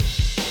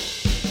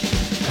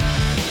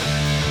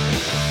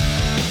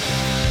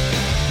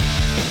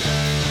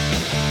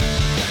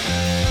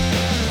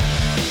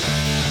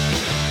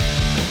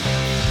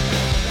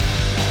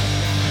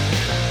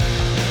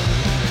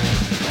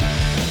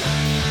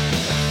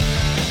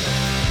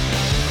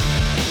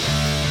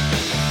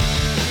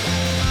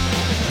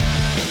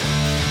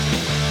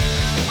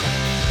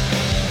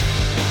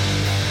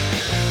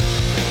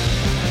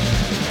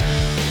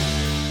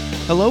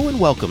Hello and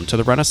welcome to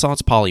the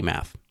Renaissance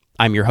Polymath.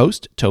 I'm your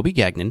host, Toby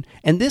Gagnon,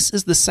 and this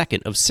is the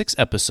second of 6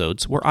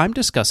 episodes where I'm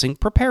discussing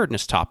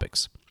preparedness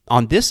topics.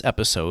 On this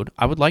episode,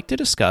 I would like to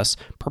discuss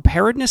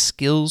preparedness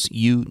skills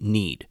you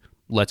need.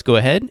 Let's go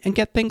ahead and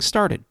get things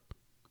started.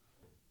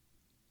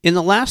 In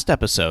the last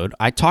episode,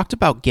 I talked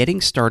about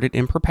getting started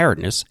in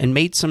preparedness and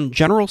made some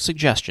general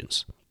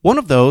suggestions. One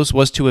of those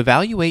was to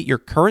evaluate your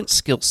current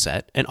skill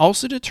set and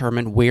also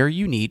determine where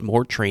you need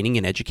more training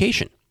and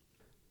education.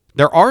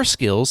 There are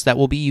skills that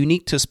will be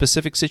unique to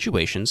specific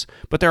situations,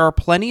 but there are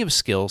plenty of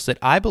skills that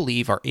I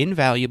believe are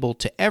invaluable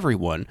to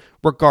everyone,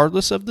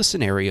 regardless of the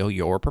scenario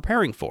you're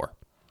preparing for.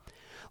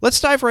 Let's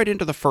dive right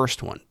into the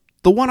first one,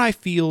 the one I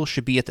feel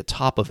should be at the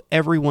top of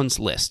everyone's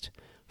list: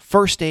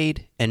 first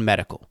aid and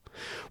medical.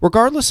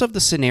 Regardless of the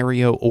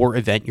scenario or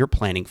event you're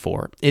planning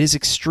for, it is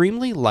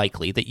extremely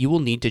likely that you will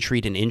need to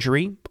treat an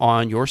injury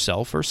on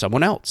yourself or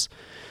someone else.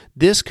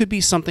 This could be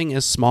something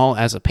as small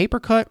as a paper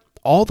cut,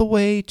 all the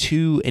way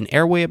to an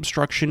airway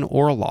obstruction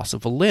or a loss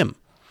of a limb.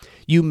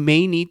 You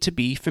may need to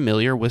be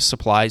familiar with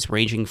supplies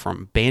ranging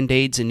from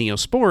Band-Aids and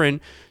Neosporin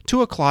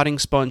to a clotting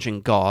sponge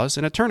and gauze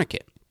and a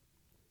tourniquet.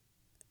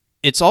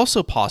 It's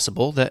also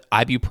possible that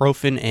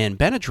ibuprofen and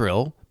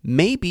Benadryl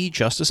may be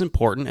just as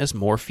important as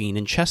morphine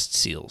and chest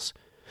seals.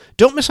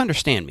 Don't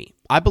misunderstand me.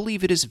 I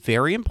believe it is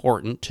very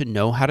important to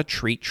know how to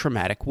treat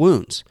traumatic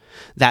wounds.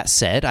 That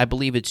said, I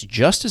believe it's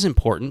just as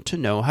important to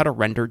know how to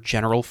render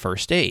general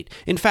first aid.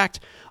 In fact,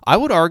 I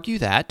would argue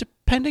that,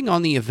 depending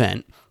on the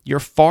event, you're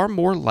far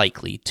more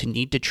likely to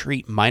need to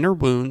treat minor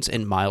wounds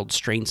and mild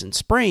strains and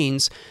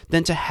sprains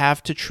than to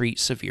have to treat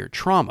severe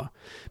trauma,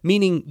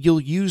 meaning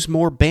you'll use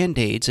more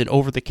Band-Aids and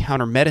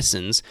over-the-counter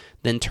medicines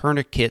than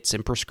tourniquets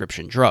and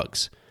prescription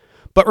drugs.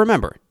 But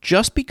remember,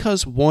 just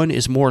because one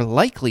is more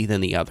likely than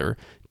the other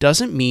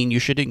doesn't mean you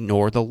should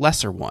ignore the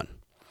lesser one.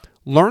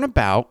 Learn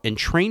about and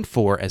train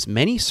for as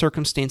many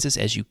circumstances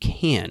as you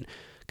can.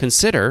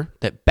 Consider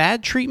that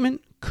bad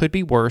treatment could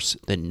be worse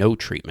than no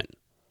treatment.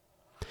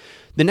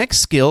 The next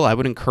skill I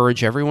would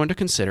encourage everyone to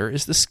consider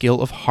is the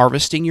skill of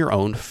harvesting your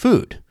own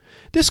food.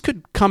 This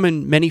could come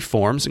in many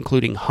forms,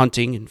 including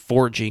hunting and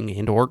foraging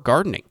and/or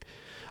gardening.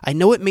 I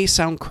know it may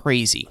sound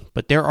crazy,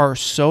 but there are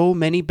so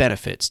many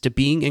benefits to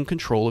being in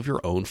control of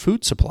your own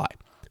food supply.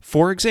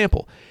 For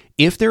example,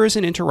 if there is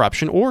an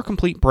interruption or a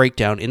complete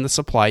breakdown in the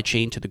supply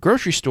chain to the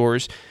grocery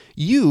stores,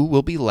 you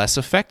will be less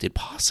affected,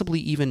 possibly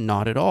even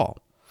not at all.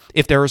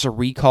 If there is a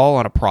recall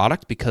on a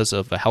product because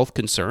of a health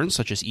concern,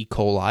 such as E.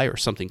 coli or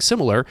something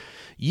similar,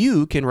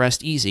 you can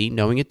rest easy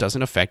knowing it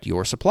doesn't affect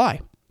your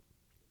supply.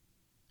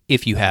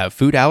 If you have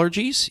food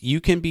allergies,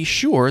 you can be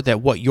sure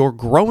that what you're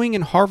growing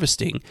and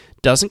harvesting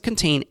doesn't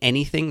contain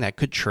anything that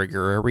could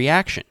trigger a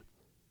reaction.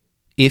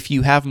 If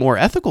you have more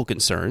ethical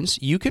concerns,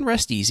 you can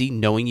rest easy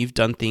knowing you've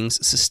done things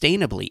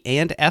sustainably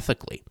and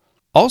ethically.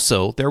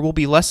 Also, there will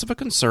be less of a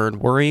concern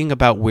worrying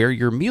about where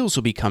your meals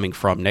will be coming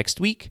from next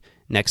week,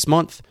 next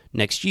month,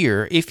 next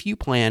year if you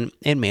plan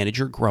and manage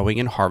your growing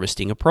and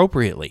harvesting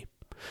appropriately.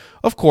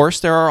 Of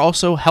course, there are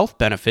also health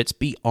benefits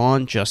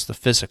beyond just the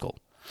physical.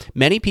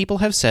 Many people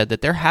have said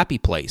that their happy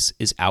place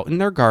is out in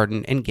their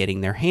garden and getting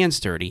their hands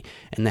dirty,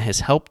 and that has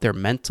helped their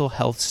mental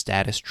health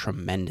status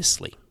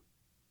tremendously.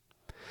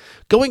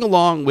 Going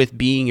along with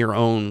being your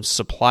own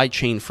supply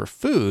chain for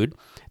food,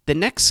 the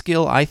next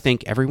skill I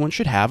think everyone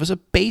should have is a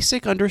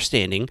basic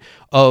understanding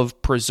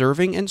of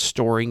preserving and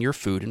storing your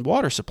food and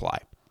water supply.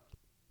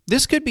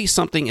 This could be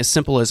something as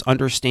simple as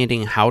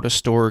understanding how to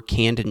store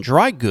canned and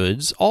dry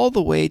goods, all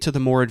the way to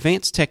the more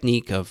advanced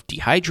technique of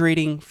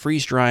dehydrating,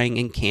 freeze-drying,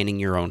 and canning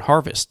your own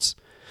harvests.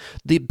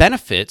 The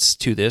benefits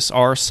to this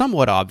are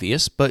somewhat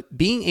obvious, but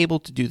being able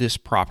to do this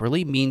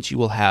properly means you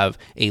will have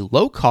a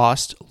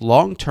low-cost,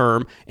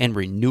 long-term, and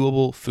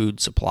renewable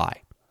food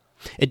supply.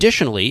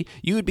 Additionally,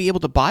 you would be able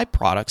to buy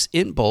products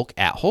in bulk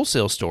at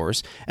wholesale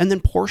stores and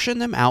then portion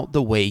them out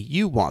the way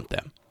you want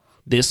them.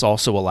 This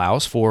also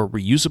allows for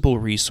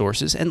reusable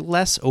resources and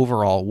less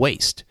overall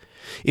waste.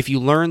 If you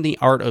learn the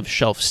art of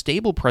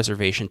shelf-stable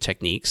preservation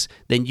techniques,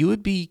 then you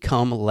would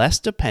become less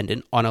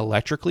dependent on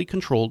electrically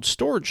controlled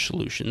storage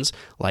solutions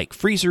like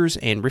freezers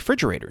and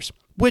refrigerators,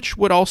 which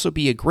would also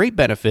be a great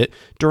benefit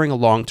during a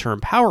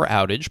long-term power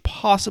outage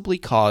possibly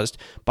caused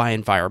by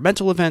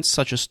environmental events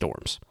such as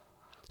storms.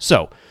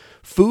 So,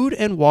 food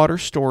and water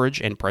storage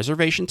and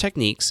preservation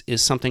techniques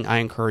is something I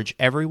encourage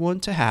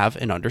everyone to have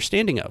an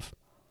understanding of.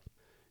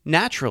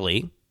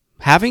 Naturally,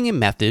 having a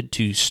method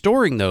to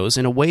storing those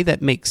in a way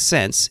that makes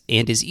sense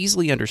and is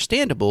easily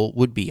understandable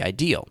would be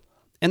ideal.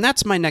 And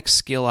that's my next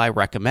skill I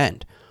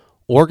recommend: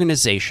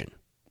 organization.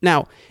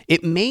 Now,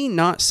 it may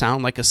not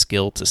sound like a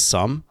skill to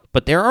some,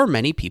 but there are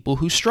many people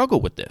who struggle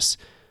with this.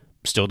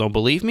 Still don't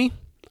believe me?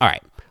 All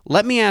right,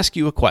 let me ask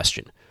you a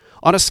question.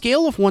 On a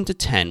scale of 1 to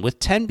 10, with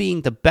 10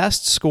 being the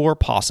best score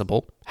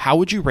possible, how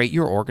would you rate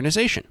your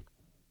organization?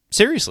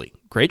 Seriously,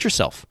 grade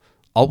yourself.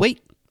 I'll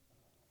wait.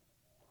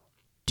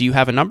 Do you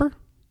have a number?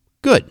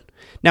 Good.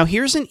 Now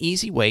here's an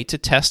easy way to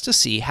test to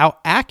see how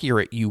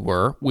accurate you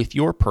were with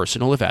your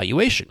personal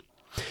evaluation.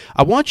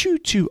 I want you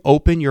to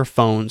open your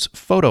phone's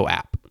photo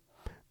app.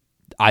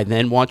 I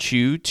then want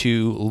you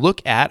to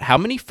look at how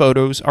many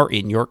photos are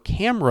in your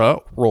camera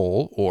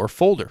roll or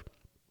folder.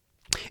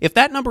 If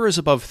that number is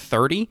above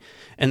 30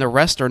 and the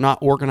rest are not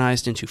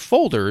organized into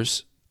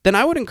folders, then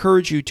I would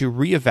encourage you to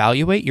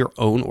reevaluate your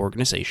own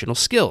organizational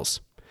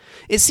skills.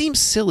 It seems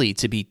silly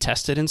to be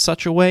tested in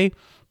such a way,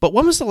 but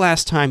when was the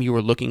last time you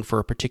were looking for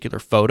a particular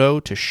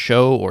photo to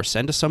show or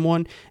send to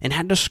someone and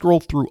had to scroll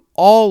through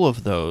all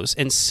of those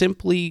and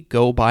simply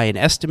go by an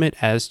estimate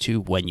as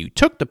to when you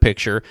took the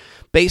picture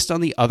based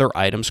on the other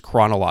items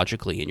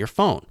chronologically in your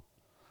phone?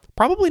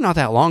 Probably not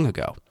that long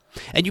ago.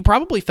 And you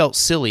probably felt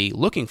silly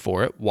looking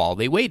for it while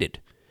they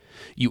waited.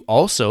 You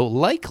also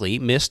likely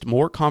missed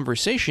more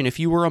conversation if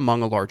you were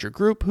among a larger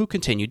group who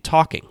continued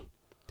talking.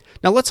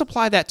 Now let's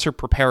apply that to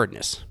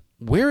preparedness.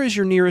 Where is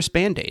your nearest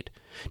Band-Aid?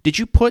 Did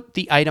you put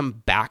the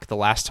item back the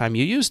last time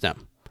you used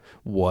them?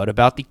 What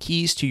about the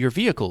keys to your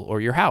vehicle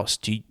or your house?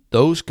 Do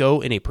those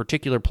go in a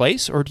particular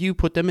place, or do you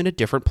put them in a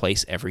different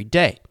place every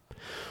day?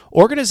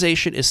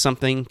 Organization is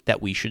something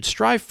that we should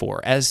strive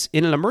for, as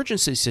in an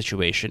emergency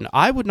situation,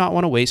 I would not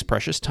want to waste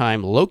precious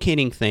time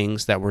locating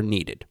things that were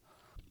needed.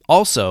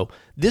 Also,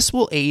 this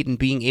will aid in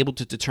being able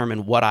to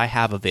determine what I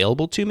have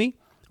available to me,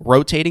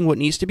 rotating what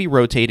needs to be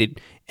rotated,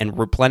 and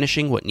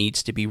replenishing what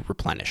needs to be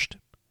replenished.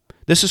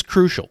 This is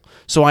crucial,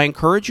 so I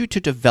encourage you to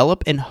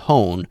develop and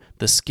hone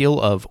the skill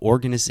of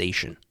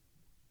organization.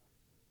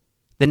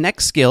 The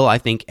next skill I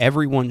think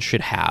everyone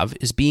should have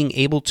is being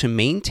able to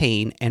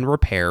maintain and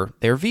repair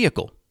their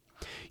vehicle.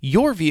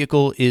 Your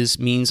vehicle is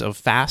means of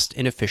fast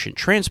and efficient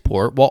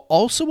transport while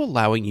also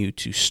allowing you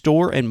to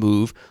store and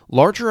move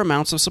larger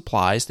amounts of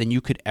supplies than you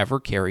could ever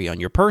carry on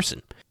your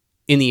person.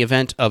 In the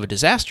event of a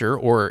disaster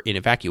or an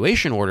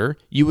evacuation order,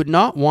 you would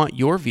not want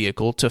your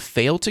vehicle to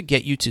fail to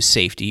get you to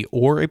safety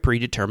or a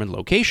predetermined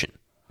location.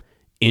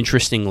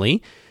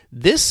 Interestingly,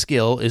 this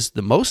skill is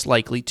the most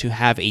likely to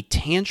have a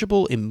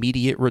tangible,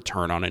 immediate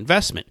return on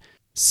investment,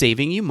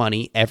 saving you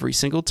money every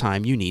single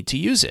time you need to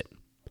use it.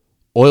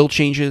 Oil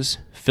changes,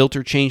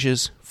 filter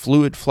changes,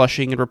 fluid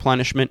flushing and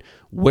replenishment,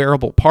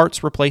 wearable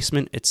parts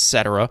replacement,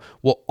 etc.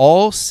 will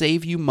all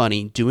save you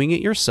money doing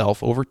it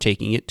yourself over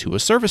taking it to a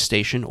service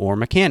station or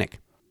mechanic.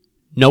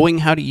 Knowing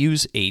how to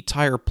use a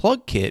tire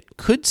plug kit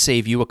could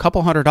save you a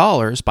couple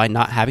 $100 by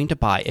not having to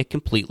buy a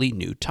completely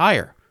new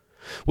tire.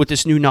 With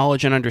this new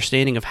knowledge and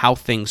understanding of how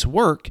things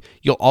work,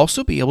 you'll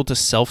also be able to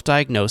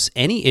self-diagnose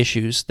any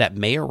issues that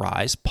may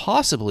arise,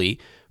 possibly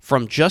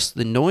from just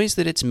the noise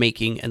that it's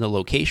making and the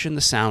location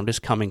the sound is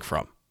coming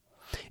from.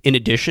 In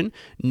addition,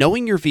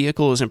 knowing your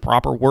vehicle is in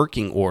proper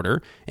working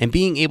order and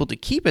being able to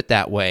keep it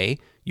that way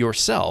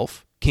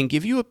yourself can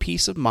give you a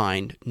peace of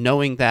mind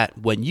knowing that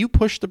when you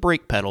push the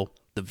brake pedal,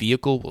 the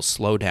vehicle will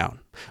slow down.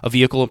 A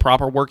vehicle in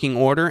proper working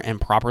order and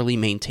properly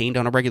maintained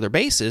on a regular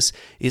basis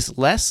is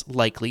less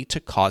likely to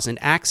cause an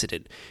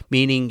accident,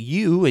 meaning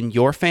you and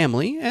your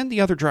family and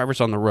the other drivers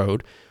on the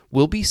road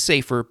will be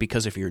safer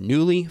because of your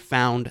newly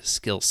found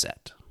skill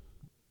set.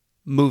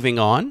 Moving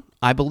on,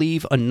 I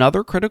believe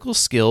another critical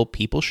skill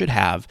people should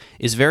have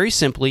is very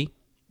simply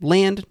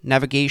land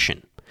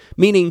navigation,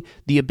 meaning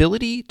the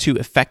ability to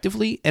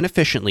effectively and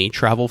efficiently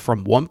travel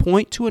from one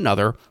point to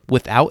another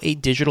without a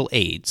digital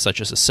aid,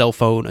 such as a cell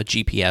phone, a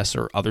GPS,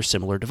 or other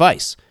similar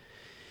device.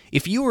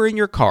 If you were in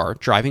your car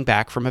driving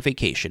back from a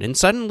vacation and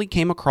suddenly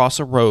came across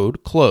a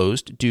road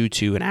closed due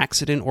to an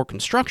accident or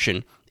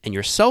construction, and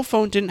your cell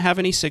phone didn't have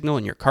any signal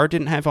and your car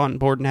didn't have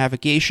onboard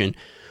navigation,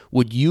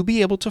 would you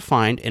be able to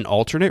find an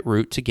alternate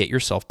route to get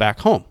yourself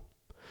back home?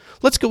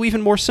 Let's go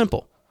even more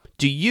simple.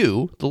 Do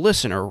you, the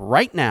listener,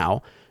 right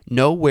now,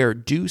 know where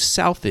due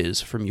south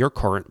is from your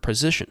current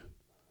position?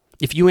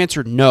 If you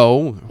answered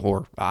no,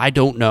 or I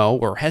don't know,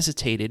 or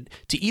hesitated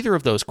to either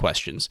of those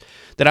questions,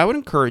 then I would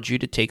encourage you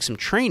to take some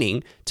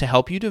training to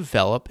help you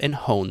develop and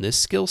hone this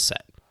skill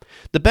set.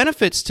 The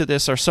benefits to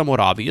this are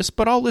somewhat obvious,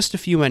 but I'll list a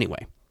few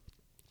anyway.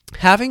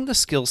 Having the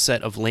skill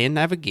set of land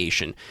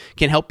navigation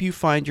can help you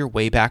find your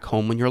way back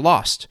home when you're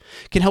lost,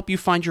 can help you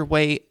find your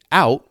way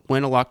out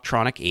when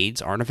electronic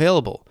aids aren't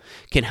available,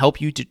 can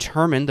help you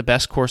determine the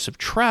best course of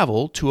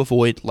travel to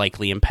avoid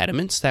likely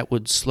impediments that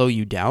would slow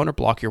you down or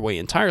block your way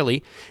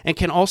entirely, and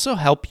can also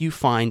help you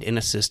find and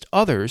assist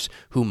others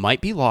who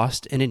might be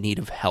lost and in need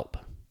of help.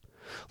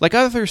 Like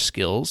other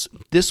skills,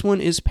 this one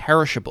is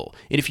perishable,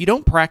 and if you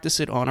don't practice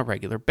it on a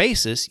regular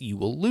basis, you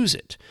will lose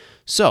it.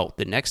 So,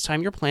 the next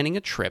time you're planning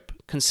a trip,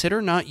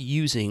 consider not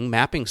using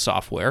mapping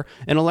software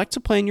and elect to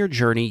plan your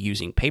journey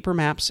using paper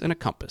maps and a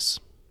compass.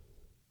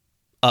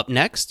 Up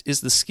next is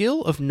the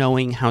skill of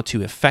knowing how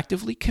to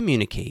effectively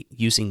communicate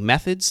using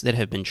methods that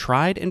have been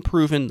tried and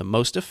proven the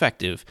most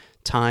effective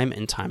time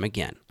and time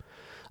again.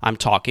 I'm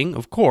talking,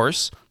 of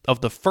course, of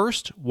the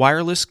first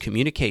wireless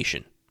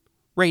communication,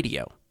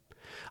 radio.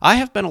 I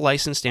have been a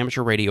licensed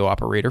amateur radio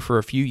operator for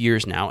a few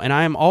years now, and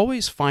I am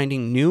always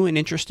finding new and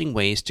interesting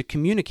ways to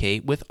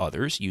communicate with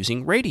others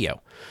using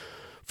radio.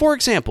 For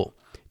example,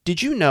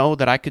 did you know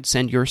that I could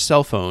send your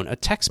cell phone a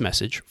text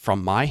message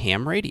from my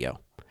ham radio?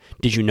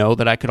 Did you know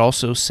that I could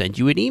also send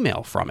you an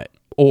email from it?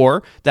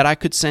 or that I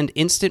could send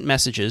instant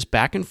messages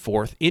back and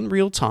forth in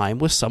real time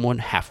with someone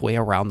halfway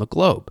around the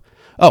globe.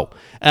 Oh,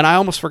 and I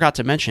almost forgot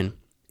to mention,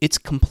 it's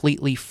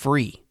completely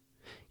free.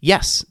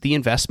 Yes, the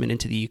investment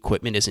into the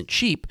equipment isn't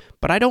cheap,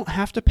 but I don't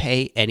have to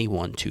pay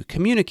anyone to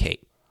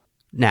communicate.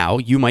 Now,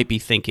 you might be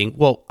thinking,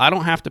 well, I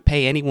don't have to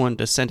pay anyone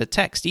to send a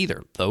text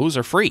either. Those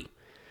are free.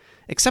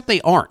 Except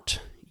they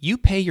aren't. You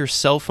pay your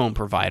cell phone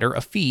provider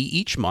a fee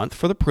each month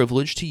for the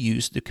privilege to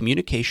use the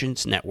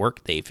communications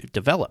network they've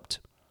developed.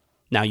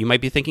 Now, you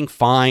might be thinking,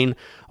 fine,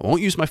 I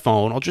won't use my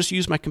phone, I'll just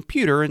use my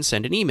computer and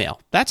send an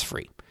email. That's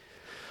free.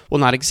 Well,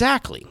 not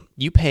exactly.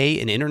 You pay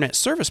an internet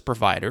service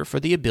provider for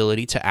the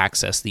ability to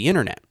access the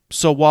internet.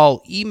 So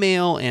while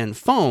email and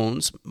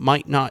phones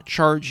might not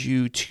charge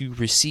you to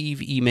receive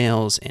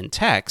emails and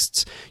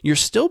texts, you're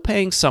still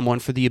paying someone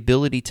for the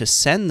ability to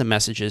send the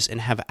messages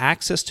and have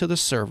access to the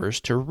servers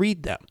to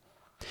read them.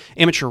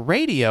 Amateur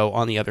radio,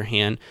 on the other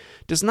hand,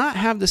 does not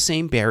have the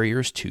same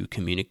barriers to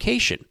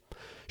communication.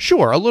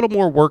 Sure, a little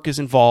more work is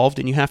involved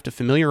and you have to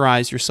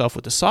familiarize yourself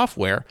with the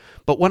software,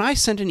 but when I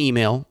send an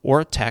email or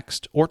a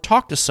text or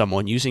talk to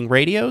someone using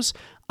radios,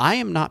 I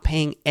am not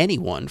paying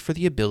anyone for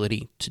the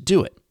ability to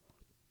do it.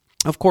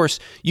 Of course,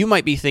 you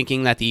might be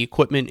thinking that the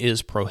equipment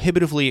is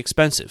prohibitively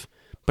expensive,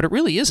 but it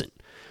really isn't.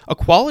 A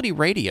quality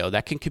radio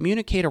that can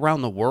communicate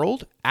around the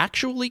world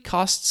actually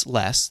costs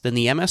less than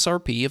the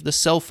MSRP of the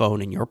cell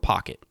phone in your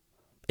pocket.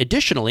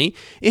 Additionally,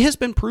 it has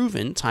been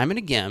proven time and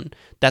again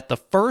that the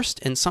first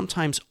and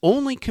sometimes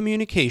only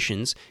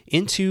communications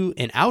into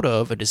and out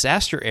of a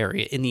disaster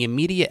area in the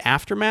immediate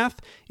aftermath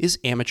is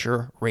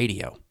amateur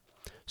radio.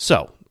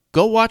 So,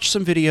 go watch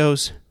some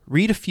videos,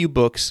 read a few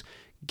books,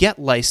 get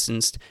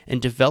licensed,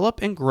 and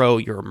develop and grow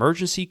your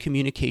emergency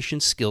communication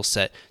skill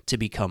set to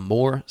become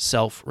more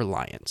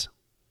self-reliant.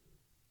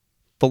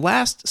 The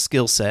last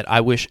skill set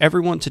I wish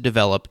everyone to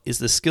develop is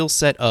the skill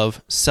set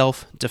of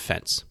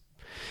self-defense.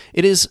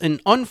 It is an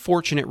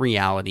unfortunate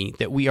reality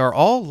that we are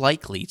all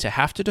likely to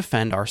have to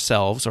defend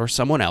ourselves or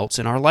someone else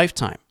in our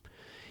lifetime.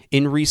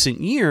 In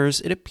recent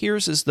years, it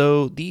appears as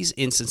though these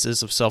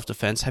instances of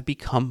self-defense have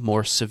become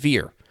more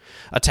severe.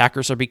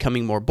 Attackers are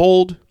becoming more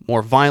bold,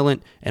 more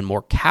violent, and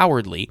more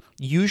cowardly,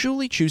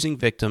 usually choosing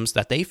victims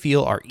that they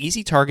feel are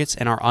easy targets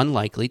and are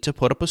unlikely to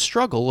put up a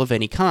struggle of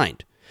any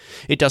kind.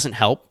 It doesn't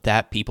help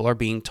that people are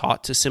being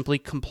taught to simply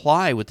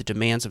comply with the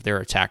demands of their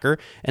attacker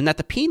and that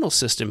the penal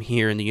system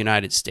here in the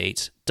United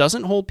States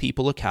doesn't hold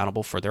people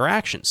accountable for their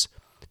actions.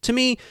 To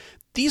me,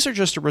 these are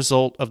just a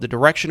result of the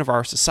direction of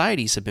our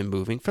societies have been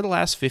moving for the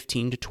last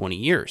 15 to 20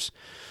 years.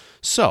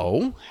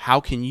 So, how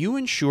can you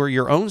ensure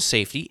your own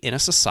safety in a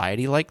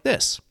society like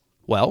this?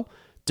 Well,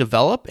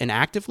 develop and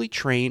actively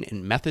train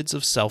in methods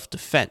of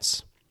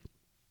self-defense.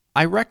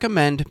 I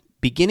recommend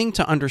beginning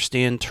to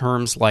understand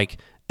terms like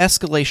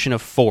escalation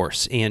of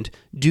force and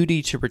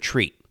duty to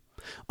retreat.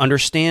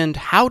 Understand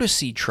how to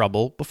see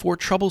trouble before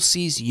trouble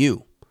sees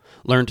you.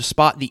 Learn to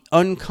spot the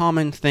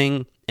uncommon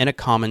thing in a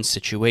common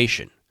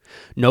situation.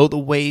 Know the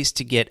ways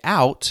to get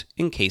out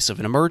in case of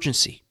an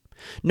emergency.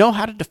 Know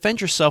how to defend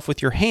yourself with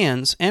your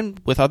hands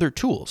and with other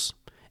tools,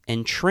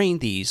 and train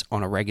these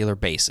on a regular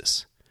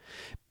basis.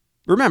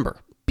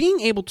 Remember,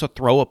 being able to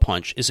throw a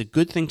punch is a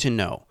good thing to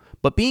know,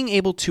 but being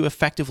able to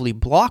effectively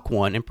block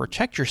one and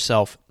protect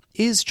yourself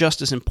is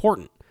just as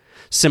important.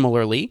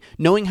 Similarly,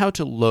 knowing how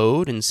to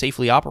load and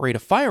safely operate a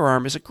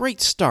firearm is a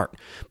great start,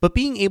 but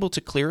being able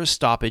to clear a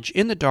stoppage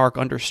in the dark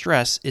under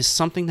stress is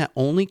something that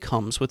only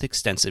comes with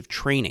extensive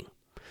training.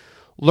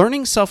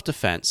 Learning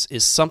self-defense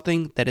is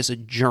something that is a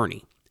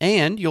journey,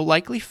 and you'll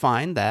likely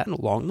find that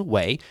along the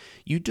way,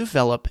 you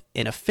develop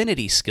an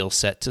affinity skill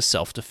set to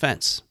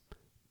self-defense.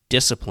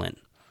 Discipline.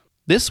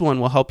 This one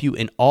will help you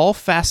in all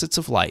facets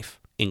of life,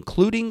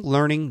 including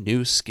learning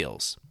new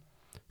skills.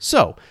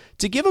 So,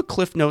 to give a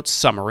Cliff Notes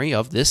summary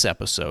of this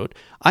episode,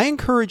 I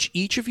encourage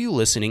each of you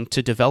listening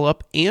to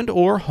develop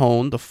and/or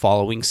hone the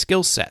following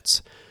skill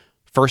sets: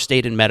 first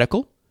aid and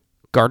medical,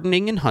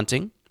 gardening and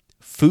hunting,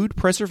 food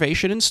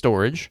preservation and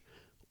storage,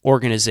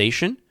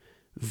 organization,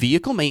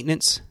 vehicle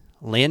maintenance,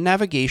 land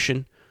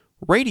navigation,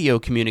 radio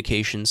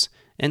communications,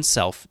 and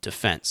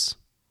self-defense.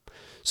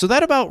 So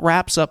that about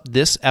wraps up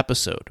this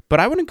episode,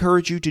 but I would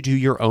encourage you to do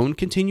your own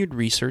continued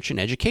research and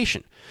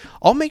education.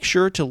 I'll make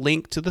sure to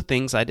link to the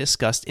things I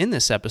discussed in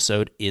this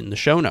episode in the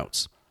show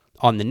notes.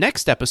 On the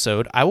next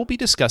episode, I will be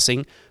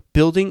discussing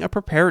building a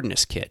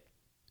preparedness kit.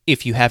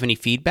 If you have any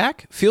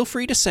feedback, feel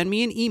free to send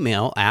me an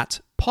email at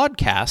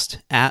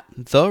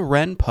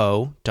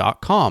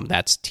podcast@therenpo.com.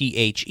 That's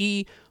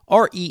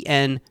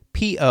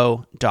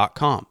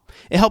TheRenpo.com.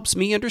 It helps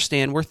me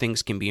understand where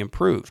things can be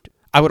improved.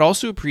 I would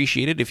also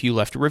appreciate it if you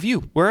left a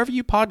review wherever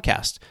you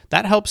podcast.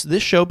 That helps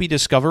this show be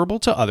discoverable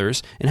to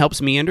others and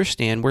helps me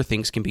understand where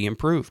things can be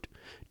improved.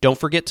 Don't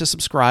forget to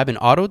subscribe and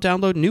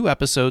auto-download new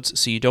episodes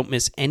so you don't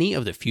miss any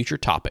of the future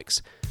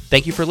topics.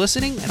 Thank you for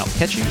listening, and I'll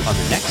catch you on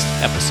the next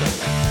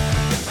episode.